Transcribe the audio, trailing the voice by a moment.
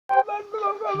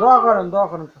দোয়া করেন, দোয়া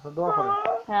করেন চাচা, দোয়া করেন।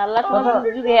 হ্যাঁ, আল্লাহ তোমার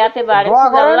চাচা, যুগে হাতে বাড়ে দোয়া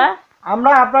করেন, আল্লাহ।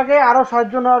 আমরা আপনাকে আরো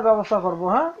সাহায্য নেওয়ার ব্যবস্থা করবো।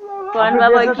 হ্যাঁ, কোন আপনি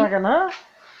বাবা বেঁচে কি থাকেন। হ্যাঁ,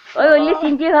 ওই ওইলি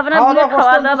চিন্তা হবে না, খাওয়া বুড়ে দাওয়া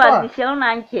খাওয়া করছেন দাওয়া বাদ চাচা? দিছিলাম না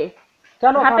আনছে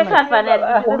কেন খান হাতে নাই? খান পানি আর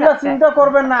কিছু ওগুলা চিন্তা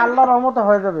করবেন না, আল্লাহর রহমতে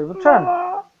হয়ে যাবে, বুঝছেন?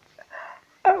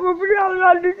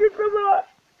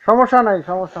 সমস্যা নাই,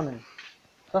 সমস্যা নেই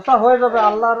চাচা, হয়ে যাবে।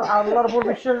 আল্লাহর উপর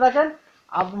বিশ্বাস রাখেন।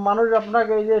 মানুষ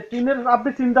আপনাকে এই যে টিনের, আপনি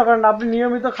চিন্তা করেন না, আপনি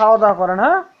নিয়মিত খাওয়া দাওয়া করেন।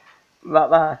 হ্যাঁ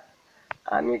বাবা,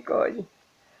 আমি কই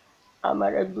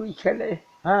আমার দুই ছেলে,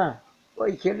 হ্যাঁ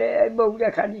ওই ছেলে বউরা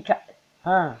খালি খায়।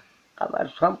 হ্যাঁ আমার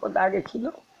সম্পদ আগে ছিল,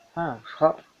 হ্যাঁ,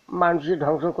 সব মানুষের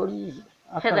ধ্বংস করিয়েছি।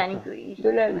 আচ্ছা জানি আচ্ছা, করি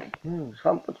বুঝলেন, হুম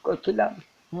সম্পদ করছিলাম,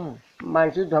 হুম,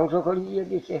 মানুষের ধ্বংস করিয়ে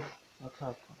দিয়েছে। আচ্ছা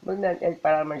আচ্ছা বুঝলেন, এই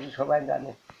পাড়ার মানুষ সবাই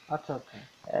জানে। আচ্ছা আচ্ছা,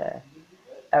 হ্যাঁ,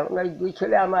 এখন ওই দুই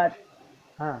ছেলে আমার,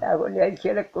 হ্যাঁ এখন এই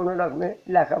ছেলে কোনো রকমে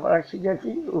লেখাপড়া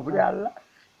শিখেছি, উপরে হ্যাঁ, আল্লাহ।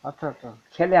 আচ্ছা আচ্ছা,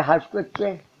 ছেলে হাস করছে,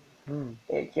 হুম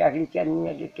এই চাকরি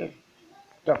নিয়ে দিতে।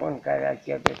 তখনকার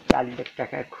আছে 4 লাখ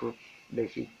টাকা খুব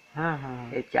বেশি। হ্যাঁ হ্যাঁ হ্যাঁ,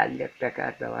 এই 4 লাখ টাকা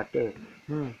দেওয়াতে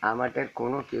হুম আমাদের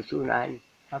কোনো কিছু নাই।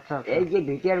 আচ্ছা আচ্ছা, এই যে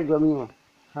ভিটের জমি,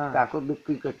 হ্যাঁ কাকু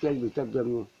বিক্রি করছে, এই ভিটের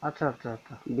জমি আচ্ছা আচ্ছা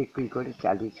আচ্ছা বিক্রি করে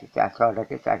চালিয়েছি,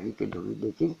 400 চাকরিতে ঢুকিয়ে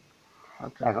দিয়েছি।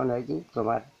 আচ্ছা, এখন হয়েছি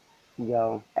তোমার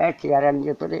যাও এক চেয়ার আমি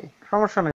তোরে সমস্যা নেই।